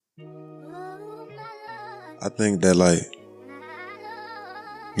I think that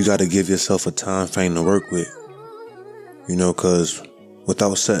you gotta give yourself a time frame to work with, cause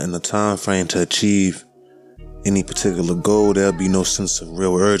without setting a time frame to achieve any particular goal, there'll be no sense of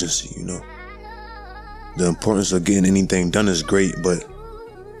real urgency, The importance of getting anything done is great, but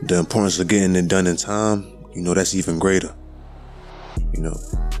the importance of getting it done in time, that's even greater.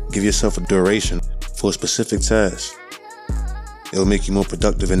 Give yourself a duration for a specific task. It'll make you more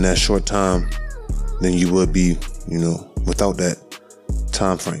productive in that short time than you would be, without that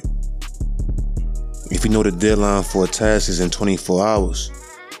time frame. If you know the deadline for a task is in 24 hours,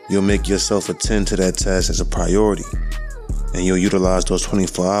 you'll make yourself attend to that task as a priority, and you'll utilize those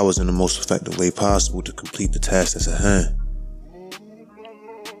 24 hours in the most effective way possible to complete the task that's at hand.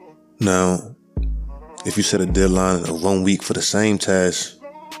 Now, if you set a deadline of 1 week for the same task,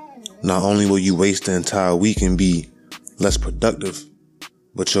 not only will you waste the entire week and be less productive,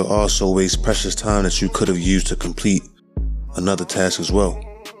 but you'll also waste precious time that you could have used to complete another task as well.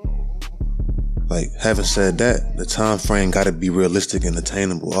 Having said that, the time frame gotta be realistic and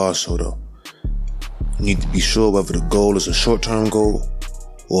attainable also though. You need to be sure whether the goal is a short-term goal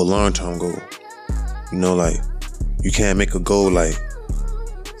or a long-term goal. You can't make a goal I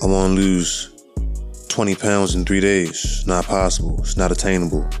wanna lose 20 pounds in 3 days. It's not possible. It's not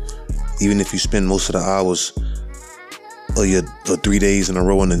attainable. Even if you spend most of the hours or 3 days in a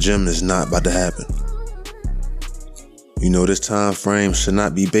row in the gym, it's not about to happen. This time frame should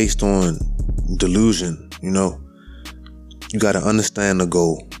not be based on delusion. You gotta understand the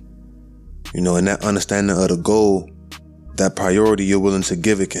goal. And that understanding of the goal, that priority you're willing to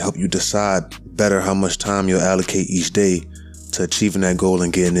give it can help you decide better how much time you'll allocate each day to achieving that goal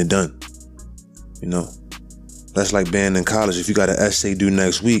and getting it done. That's like being in college. If you got an essay due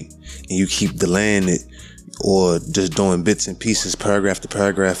next week and you keep delaying it or just doing bits and pieces, paragraph to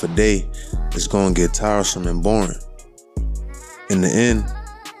paragraph a day, it's going to get tiresome and boring. In the end,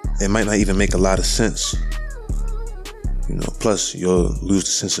 it might not even make a lot of sense. Plus you'll lose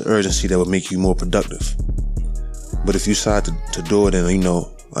the sense of urgency that would make you more productive. But if you decide to do it in,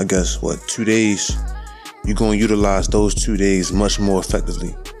 I guess 2 days, you're going to utilize those 2 days much more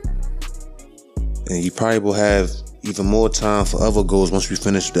effectively. And you probably will have even more time for other goals once you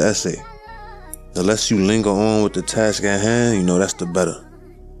finish the essay. The less you linger on with the task at hand, that's the better.